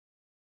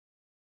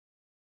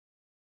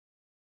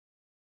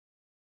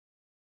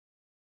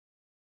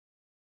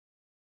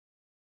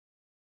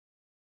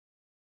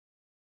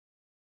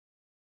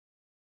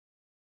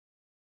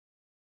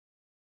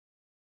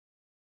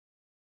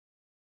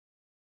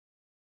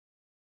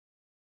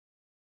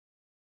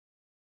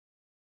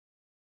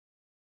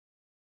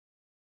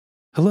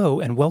Hello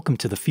and welcome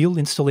to the field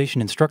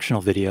installation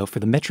instructional video for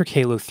the Metric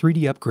Halo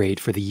 3D upgrade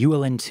for the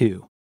ULN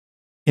 2.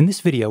 In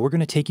this video, we're going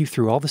to take you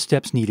through all the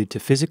steps needed to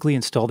physically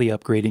install the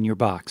upgrade in your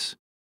box.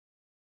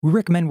 We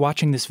recommend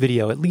watching this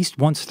video at least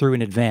once through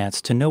in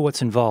advance to know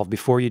what's involved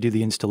before you do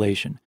the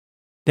installation.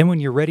 Then when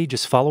you're ready,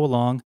 just follow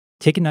along,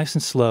 take it nice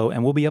and slow,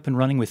 and we'll be up and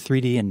running with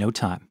 3D in no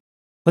time.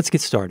 Let's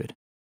get started.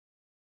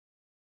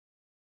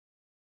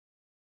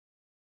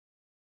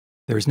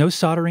 There is no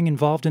soldering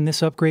involved in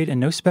this upgrade and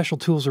no special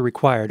tools are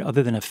required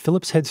other than a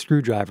Phillips head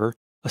screwdriver,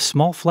 a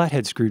small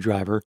flathead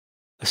screwdriver,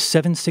 a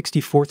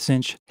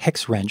 7/64"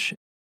 hex wrench,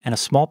 and a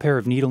small pair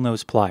of needle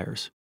nose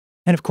pliers.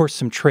 And of course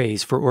some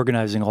trays for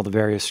organizing all the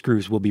various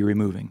screws we'll be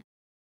removing.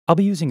 I'll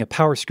be using a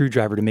power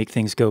screwdriver to make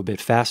things go a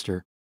bit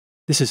faster.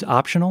 This is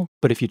optional,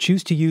 but if you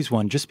choose to use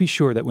one, just be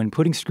sure that when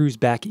putting screws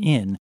back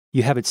in,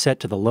 you have it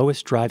set to the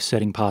lowest drive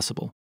setting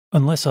possible,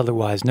 unless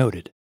otherwise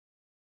noted.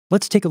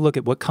 Let's take a look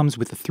at what comes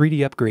with the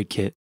 3D upgrade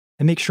kit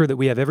and make sure that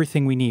we have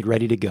everything we need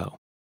ready to go.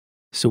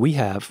 So we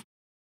have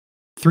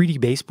 3D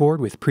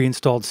baseboard with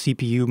pre-installed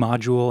CPU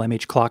module,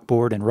 MH clock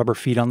board, and rubber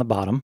feet on the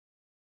bottom,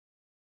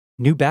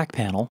 new back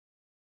panel,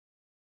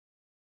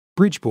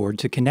 bridge board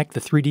to connect the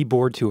 3D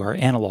board to our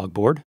analog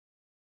board,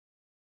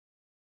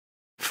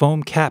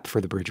 foam cap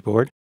for the bridge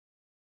board,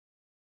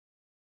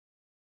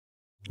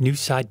 new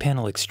side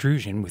panel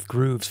extrusion with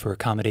grooves for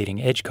accommodating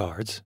edge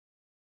cards,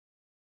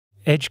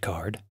 edge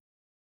card,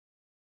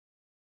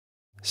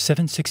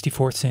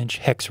 7/64"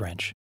 hex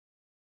wrench.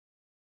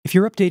 If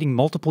you're updating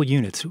multiple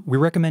units, we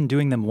recommend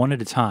doing them one at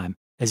a time,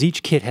 as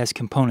each kit has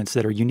components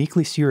that are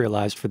uniquely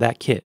serialized for that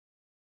kit,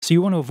 so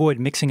you want to avoid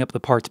mixing up the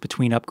parts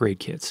between upgrade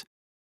kits.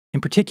 In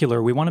particular,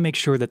 we want to make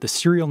sure that the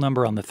serial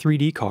number on the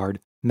 3D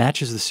card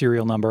matches the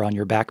serial number on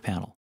your back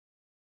panel.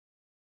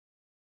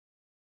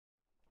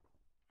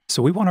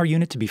 So we want our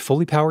unit to be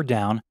fully powered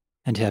down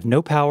and to have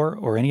no power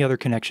or any other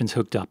connections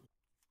hooked up.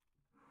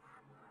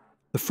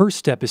 The first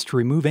step is to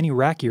remove any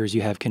rack ears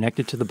you have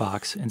connected to the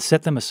box and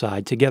set them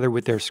aside together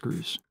with their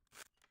screws.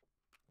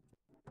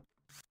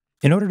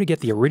 In order to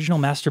get the original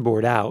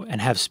masterboard out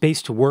and have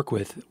space to work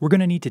with, we're going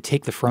to need to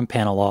take the front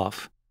panel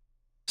off.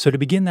 So to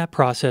begin that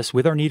process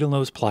with our needle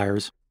nose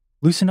pliers,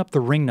 loosen up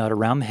the ring nut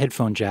around the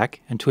headphone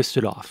jack and twist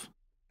it off.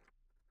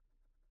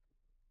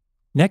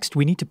 Next,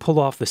 we need to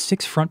pull off the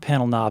 6 front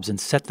panel knobs and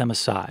set them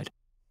aside.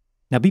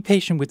 Now be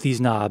patient with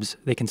these knobs,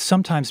 they can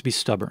sometimes be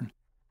stubborn.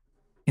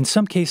 In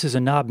some cases, a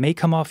knob may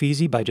come off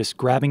easy by just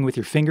grabbing with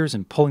your fingers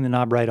and pulling the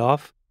knob right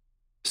off.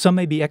 Some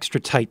may be extra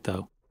tight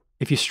though.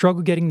 If you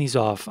struggle getting these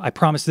off, I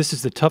promise this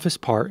is the toughest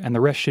part and the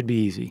rest should be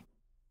easy.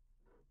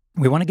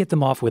 We want to get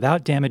them off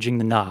without damaging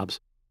the knobs.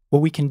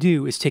 What we can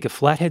do is take a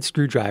flathead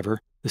screwdriver,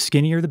 the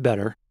skinnier the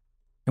better,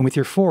 and with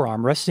your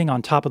forearm resting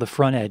on top of the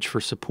front edge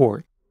for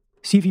support,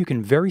 see if you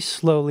can very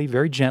slowly,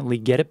 very gently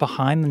get it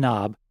behind the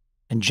knob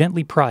and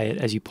gently pry it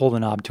as you pull the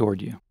knob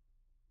toward you.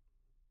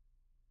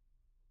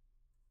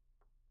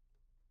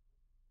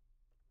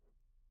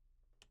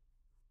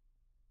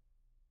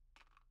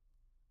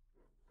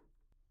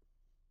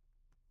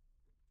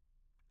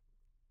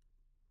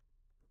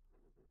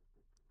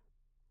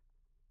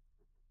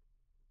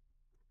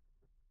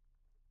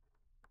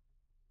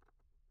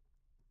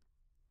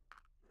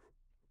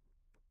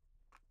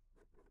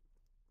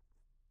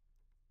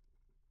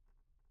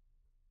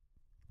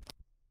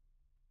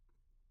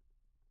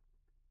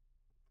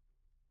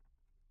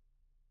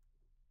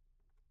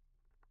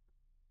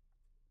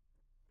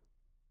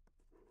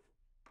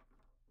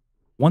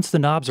 Once the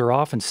knobs are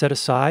off and set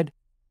aside,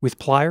 with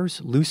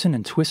pliers, loosen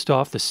and twist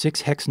off the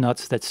 6 hex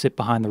nuts that sit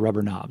behind the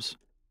rubber knobs.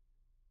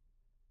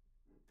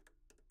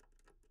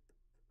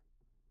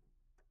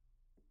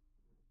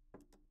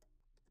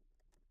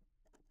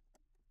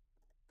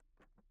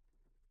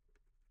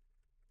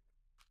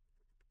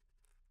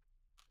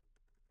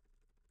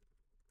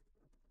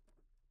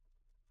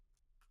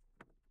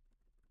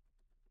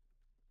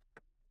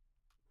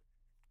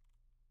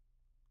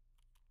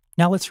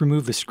 Now let's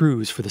remove the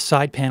screws for the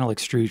side panel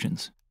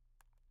extrusions.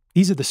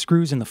 These are the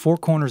screws in the 4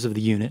 corners of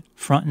the unit,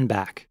 front and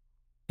back.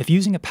 If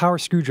using a power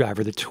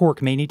screwdriver, the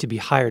torque may need to be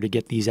higher to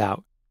get these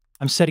out.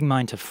 I'm setting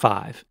mine to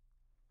 5.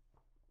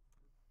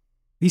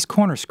 These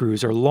corner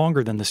screws are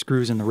longer than the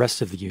screws in the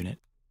rest of the unit.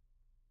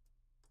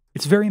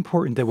 It's very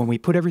important that when we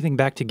put everything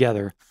back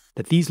together,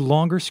 that these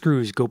longer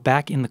screws go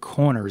back in the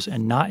corners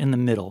and not in the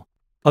middle,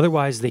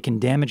 otherwise they can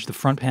damage the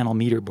front panel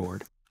meter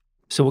board.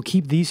 So we'll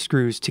keep these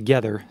screws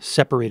together,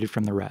 separated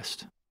from the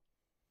rest.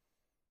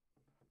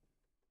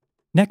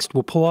 Next,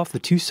 we'll pull off the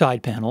 2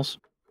 side panels,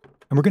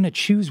 and we're going to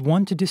choose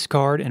one to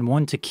discard and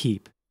one to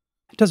keep.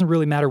 It doesn't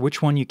really matter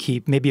which one you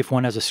keep. Maybe if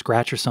one has a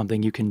scratch or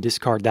something, you can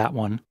discard that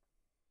one.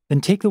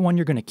 Then take the one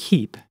you're going to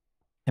keep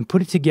and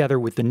put it together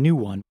with the new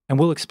one, and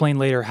we'll explain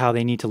later how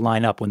they need to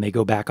line up when they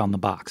go back on the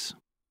box.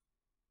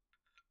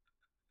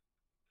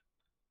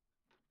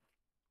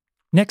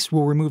 Next,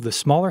 we'll remove the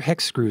smaller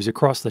hex screws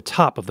across the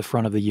top of the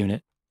front of the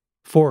unit,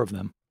 4 of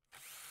them.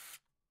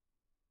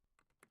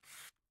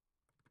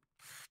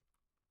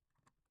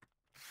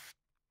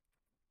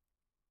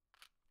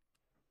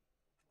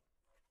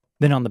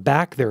 Then on the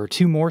back, there are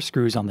 2 more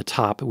screws on the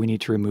top that we need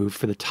to remove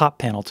for the top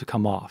panel to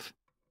come off.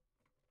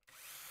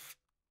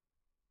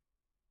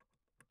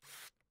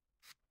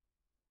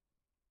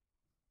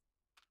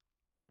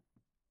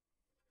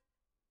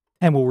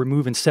 And we'll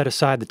remove and set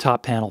aside the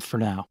top panel for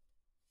now.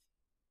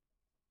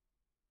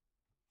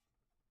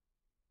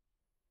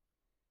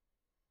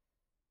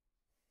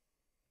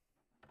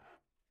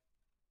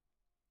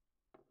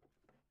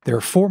 There are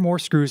 4 more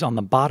screws on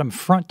the bottom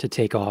front to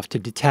take off to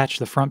detach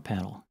the front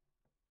panel.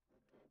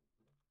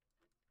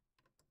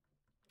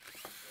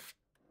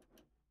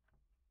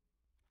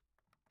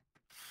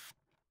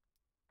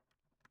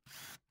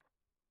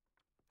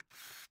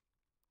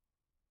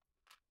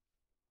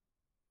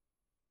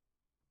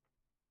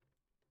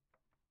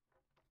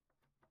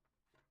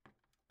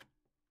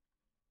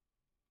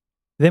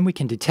 Then we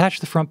can detach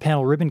the front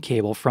panel ribbon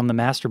cable from the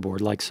master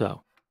board like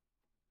so.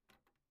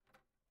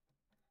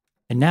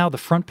 And now the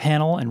front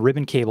panel and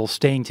ribbon cable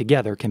staying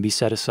together can be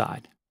set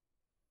aside.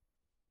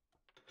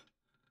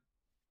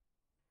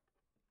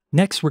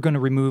 Next, we're going to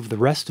remove the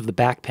rest of the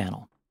back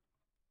panel.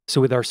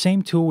 So with our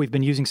same tool we've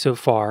been using so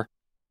far,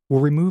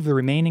 we'll remove the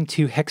remaining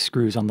 2 hex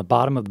screws on the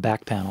bottom of the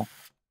back panel,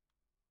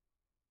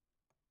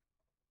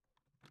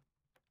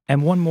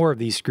 and 1 more of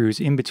these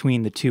screws in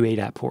between the 2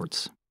 ADAT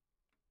ports.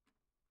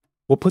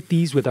 We'll put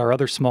these with our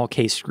other small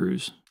case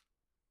screws.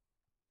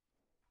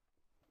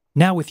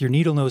 Now with your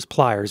needle nose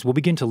pliers, we'll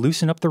begin to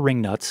loosen up the ring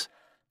nuts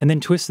and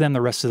then twist them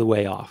the rest of the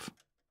way off.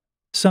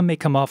 Some may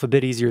come off a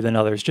bit easier than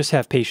others, just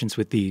have patience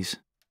with these.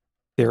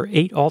 There are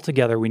 8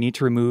 altogether we need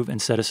to remove and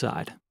set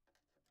aside.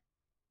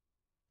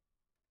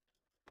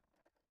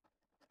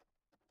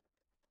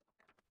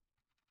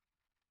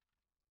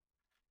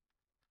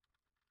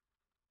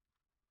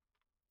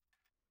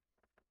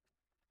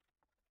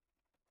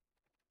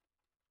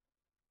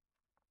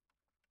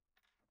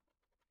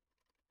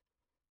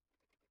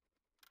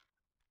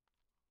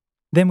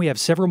 Then we have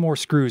several more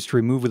screws to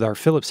remove with our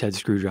Phillips head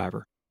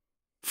screwdriver.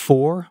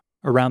 4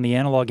 around the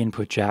analog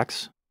input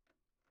jacks,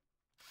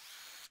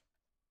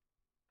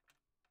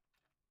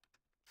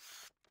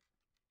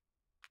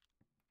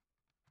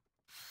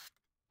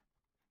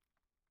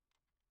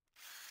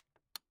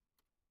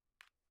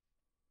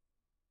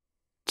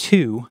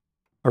 2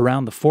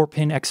 around the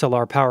 4-pin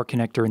XLR power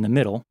connector in the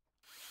middle,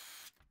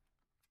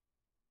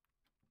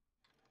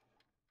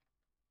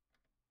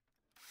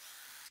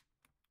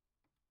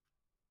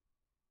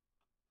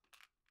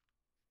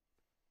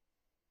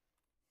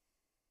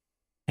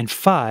 and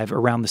 5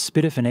 around the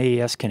SPDIF and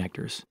AES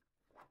connectors.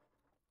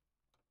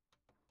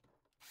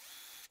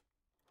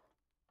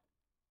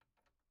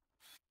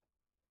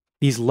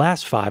 These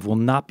last 5 will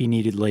not be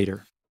needed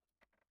later.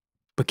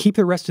 But keep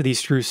the rest of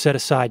these screws set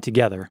aside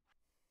together.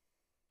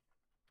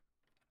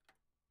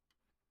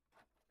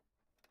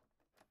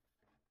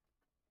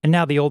 And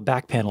now the old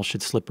back panel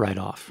should slip right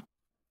off.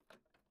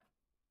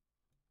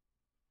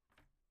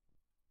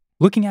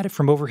 Looking at it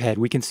from overhead,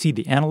 we can see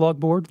the analog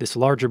board, this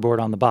larger board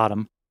on the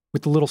bottom,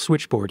 with the little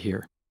switchboard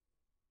here.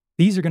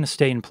 These are going to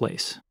stay in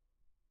place.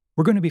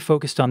 We're going to be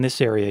focused on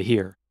this area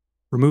here,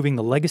 removing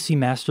the legacy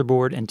master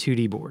board and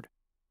 2D board.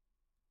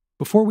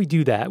 Before we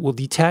do that, we'll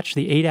detach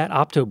the ADAT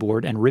opto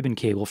board and ribbon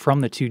cable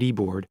from the 2D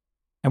board,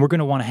 and we're going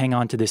to want to hang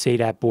on to this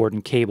ADAT board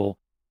and cable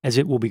as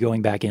it will be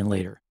going back in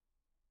later.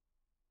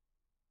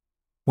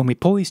 When we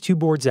pull these 2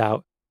 boards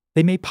out,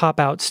 they may pop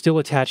out still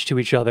attached to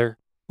each other,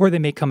 or they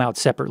may come out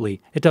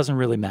separately. It doesn't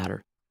really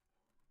matter.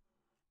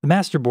 The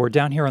master board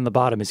down here on the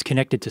bottom is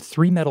connected to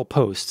 3 metal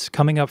posts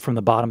coming up from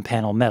the bottom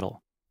panel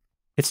metal.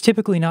 It's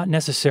typically not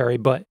necessary,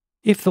 but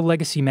if the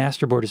legacy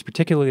master board is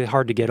particularly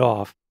hard to get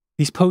off,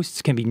 these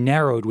posts can be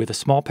narrowed with a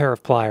small pair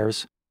of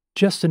pliers,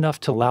 just enough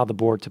to allow the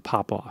board to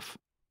pop off.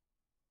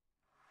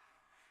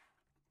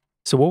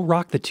 So we'll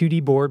rock the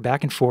 2D board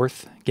back and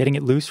forth, getting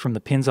it loose from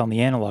the pins on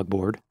the analog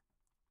board.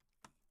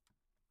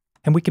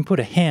 And we can put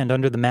a hand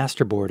under the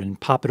master board and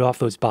pop it off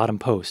those bottom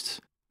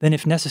posts. Then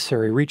if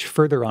necessary, reach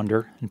further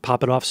under and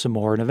pop it off some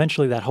more, and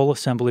eventually that whole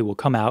assembly will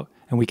come out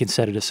and we can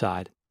set it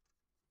aside.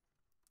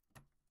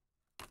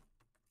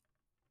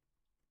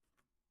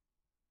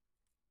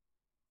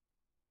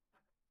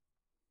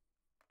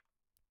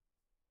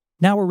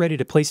 Now we're ready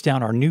to place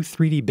down our new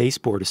 3D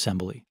baseboard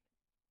assembly.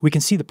 We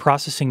can see the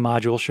processing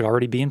module should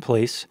already be in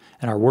place,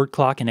 and our word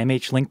clock and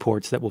MH-Link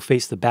ports that will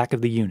face the back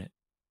of the unit.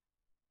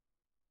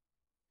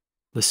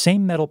 The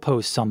same metal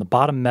posts on the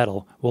bottom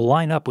metal will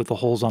line up with the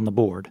holes on the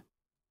board,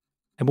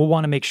 and we'll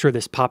want to make sure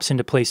this pops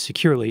into place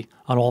securely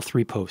on all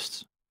 3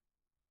 posts.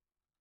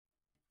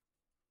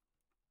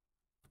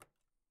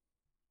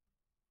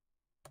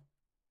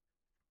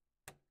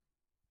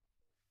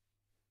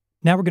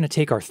 Now we're going to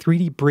take our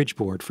 3D bridge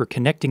board for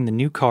connecting the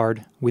new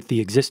card with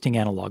the existing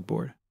analog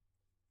board.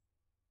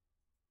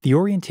 The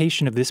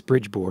orientation of this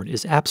bridge board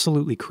is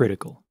absolutely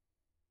critical.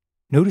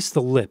 Notice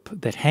the lip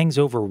that hangs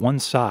over one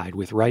side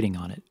with writing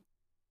on it.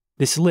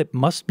 This lip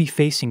must be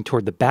facing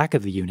toward the back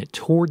of the unit,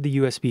 toward the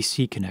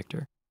USB-C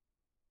connector.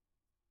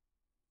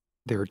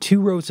 There are 2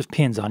 rows of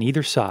pins on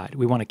either side.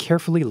 We want to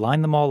carefully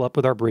line them all up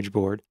with our bridge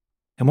board,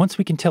 And once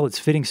we can tell it's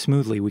fitting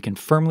smoothly, we can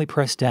firmly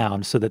press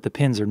down so that the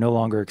pins are no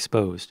longer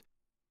exposed.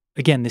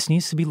 Again, this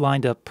needs to be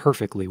lined up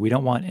perfectly. We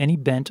don't want any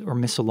bent or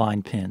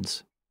misaligned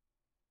pins.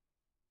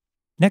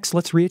 Next,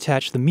 let's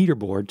reattach the meter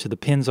board to the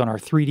pins on our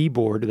 3D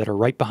board that are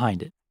right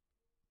behind it.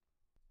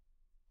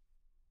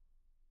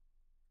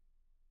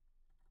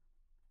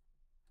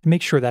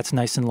 Make sure that's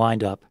nice and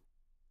lined up.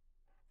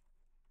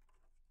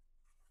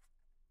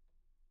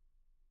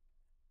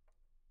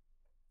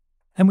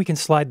 And we can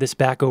slide this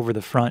back over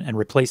the front and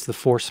replace the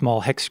 4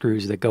 small hex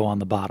screws that go on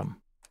the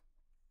bottom.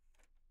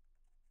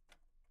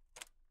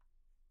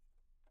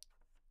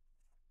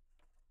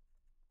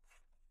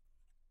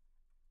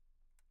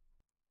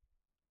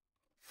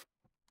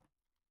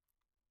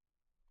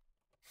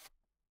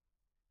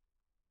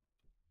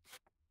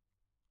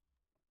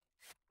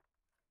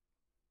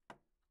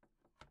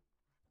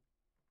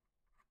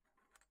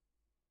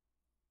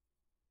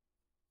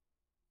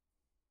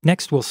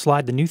 Next, we'll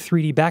slide the new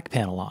 3D back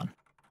panel on.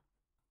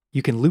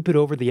 You can loop it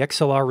over the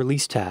XLR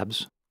release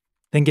tabs,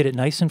 then get it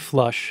nice and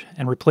flush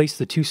and replace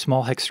the 2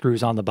 small hex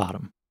screws on the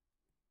bottom.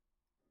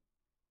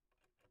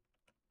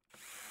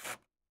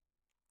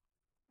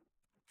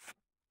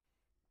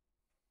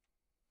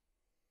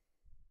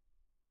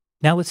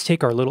 Now let's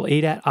take our little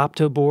ADAT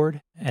opto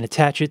board and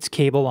attach its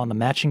cable on the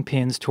matching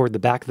pins toward the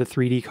back of the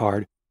 3D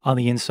card on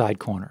the inside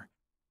corner.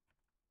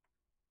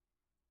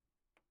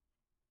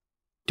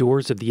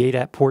 Doors of the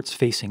ADAT ports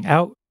facing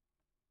out,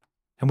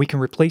 and we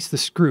can replace the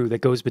screw that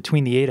goes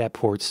between the ADAT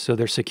ports so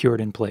they're secured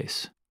in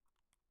place.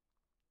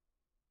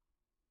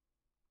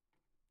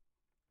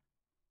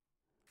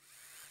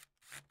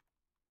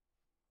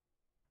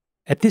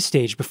 At this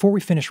stage, before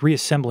we finish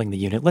reassembling the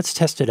unit, let's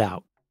test it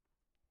out.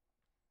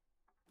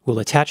 We'll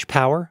attach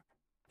power,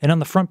 and on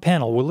the front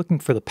panel, we're looking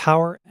for the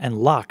power and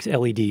locked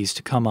LEDs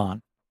to come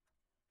on.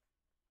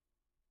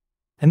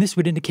 And this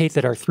would indicate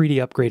that our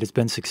 3D upgrade has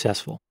been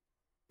successful.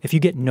 If you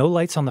get no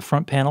lights on the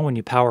front panel when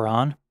you power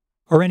on,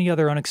 or any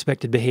other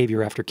unexpected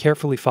behavior after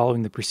carefully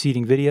following the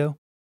preceding video,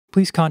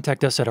 please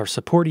contact us at our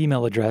support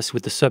email address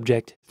with the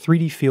subject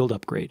 3D Field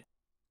Upgrade.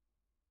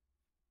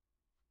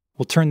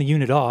 We'll turn the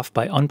unit off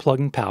by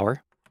unplugging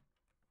power.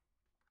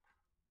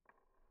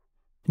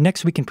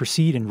 Next, we can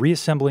proceed in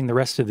reassembling the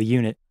rest of the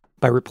unit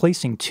by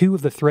replacing 2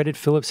 of the threaded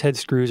Phillips head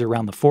screws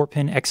around the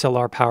 4-pin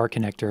XLR power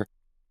connector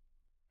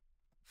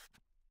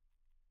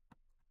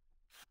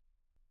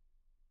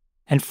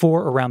and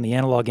 4 around the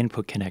analog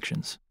input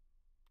connections.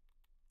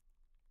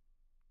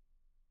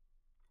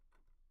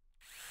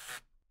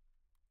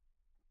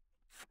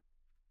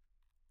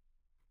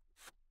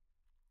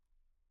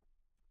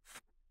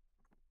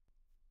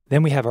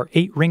 Then we have our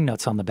 8 ring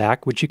nuts on the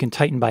back, which you can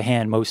tighten by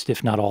hand most,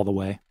 if not all, the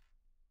way.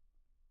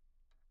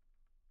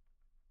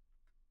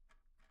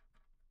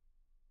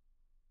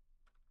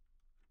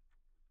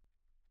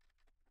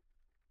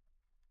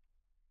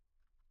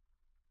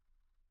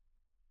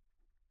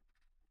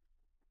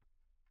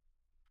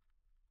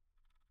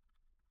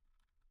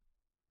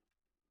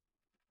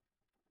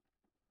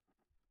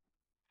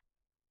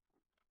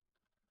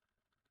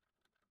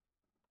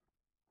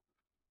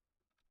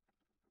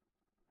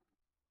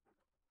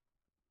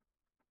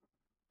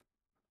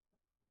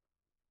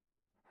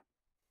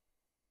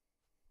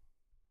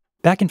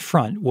 Back in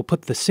front, we'll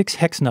put the 6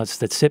 hex nuts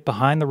that sit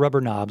behind the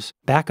rubber knobs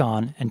back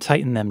on and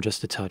tighten them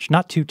just a touch,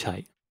 not too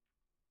tight.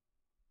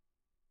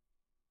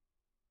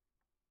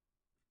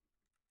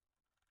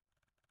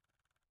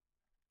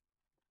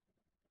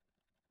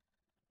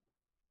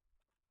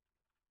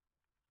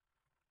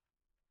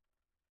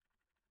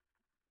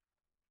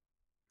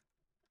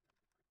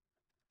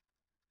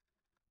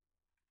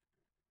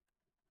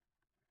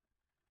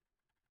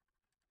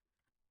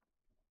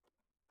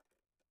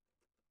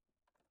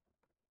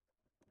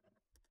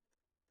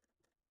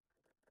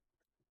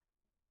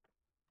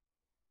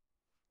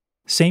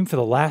 Same for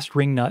the last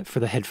ring nut for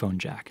the headphone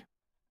jack.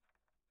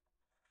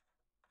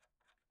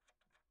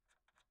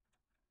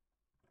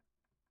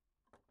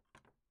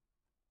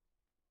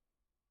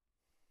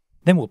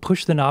 Then we'll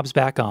push the knobs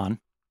back on.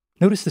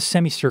 Notice the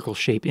semicircle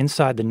shape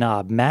inside the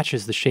knob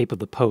matches the shape of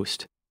the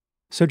post,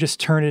 so just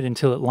turn it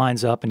until it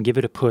lines up and give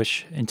it a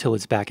push until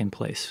it's back in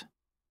place.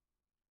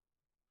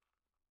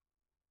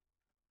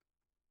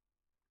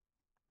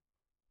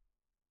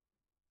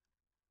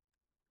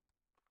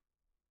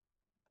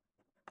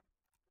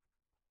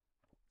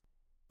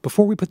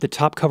 Before we put the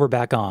top cover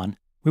back on,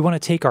 we want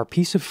to take our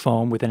piece of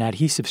foam with an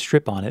adhesive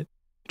strip on it,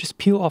 just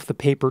peel off the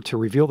paper to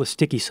reveal the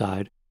sticky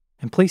side,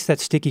 and place that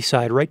sticky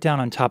side right down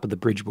on top of the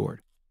bridge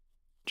board.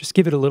 Just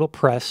give it a little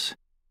press,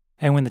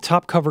 and when the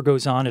top cover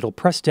goes on, it'll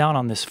press down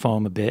on this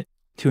foam a bit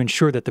to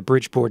ensure that the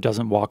bridge board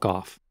doesn't walk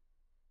off.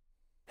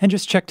 And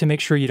just check to make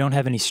sure you don't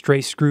have any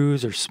stray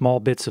screws or small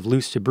bits of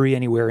loose debris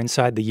anywhere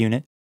inside the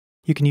unit.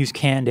 You can use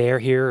canned air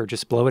here or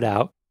just blow it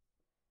out.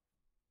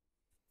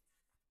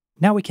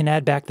 Now we can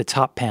add back the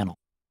top panel.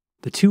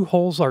 The 2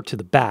 holes are to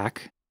the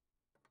back,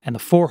 and the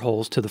 4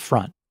 holes to the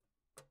front.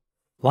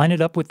 Line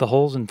it up with the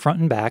holes in front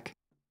and back,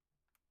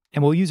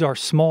 and we'll use our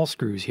small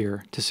screws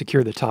here to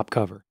secure the top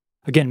cover.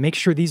 Again, make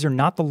sure these are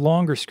not the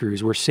longer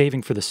screws we're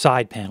saving for the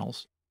side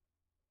panels.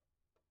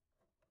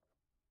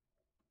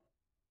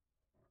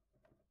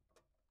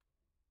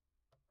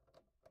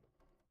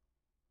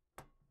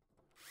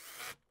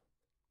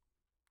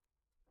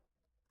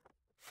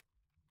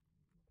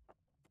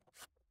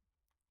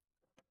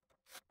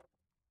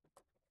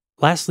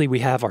 Lastly, we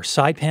have our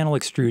side panel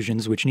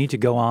extrusions, which need to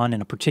go on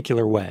in a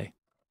particular way.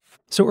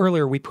 So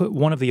earlier we put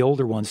one of the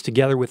older ones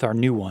together with our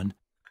new one,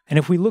 and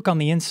if we look on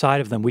the inside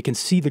of them, we can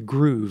see the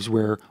grooves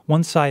where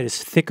one side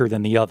is thicker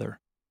than the other.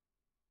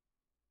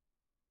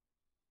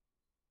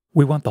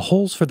 We want the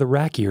holes for the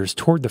rack ears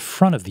toward the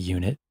front of the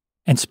unit,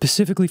 and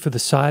specifically for the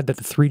side that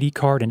the 3D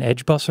card and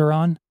edge bus are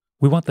on,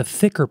 we want the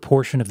thicker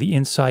portion of the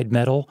inside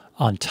metal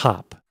on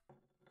top.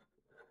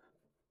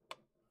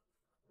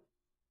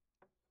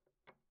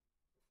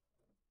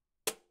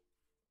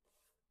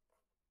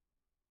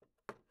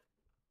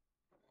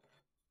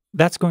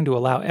 That's going to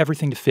allow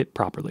everything to fit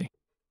properly.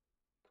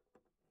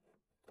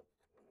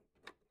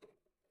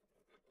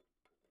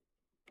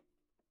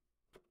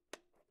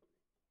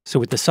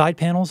 So with the side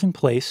panels in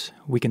place,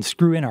 we can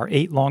screw in our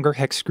 8 longer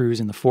hex screws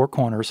in the 4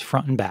 corners,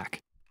 front and back.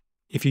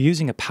 If you're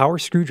using a power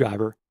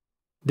screwdriver,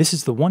 this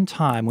is the one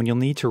time when you'll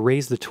need to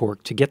raise the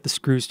torque to get the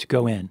screws to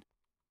go in.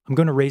 I'm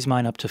going to raise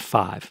mine up to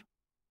 5.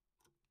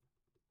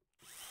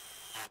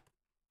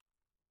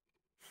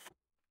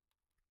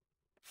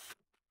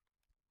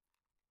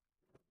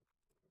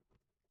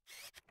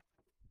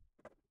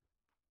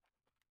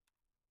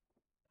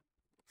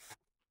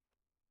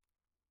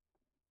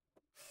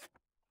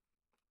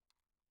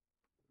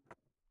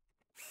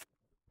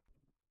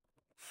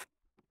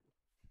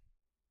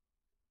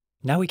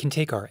 Now we can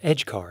take our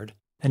edge card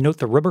and note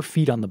the rubber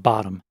feet on the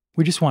bottom.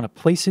 We just want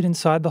to place it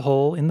inside the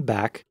hole in the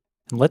back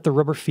and let the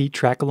rubber feet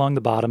track along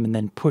the bottom and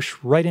then push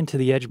right into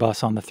the edge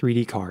bus on the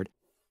 3D card.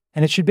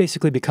 And it should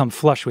basically become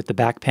flush with the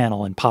back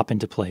panel and pop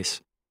into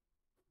place.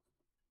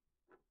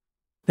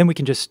 Then we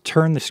can just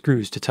turn the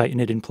screws to tighten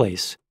it in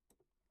place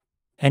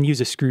and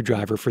use a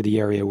screwdriver for the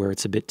area where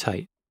it's a bit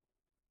tight.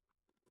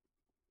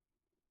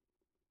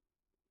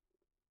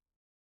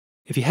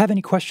 If you have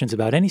any questions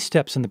about any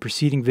steps in the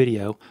preceding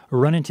video or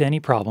run into any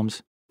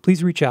problems,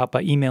 please reach out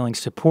by emailing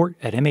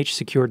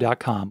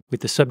support@mhsecure.com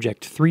with the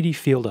subject 3D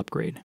Field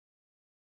Upgrade.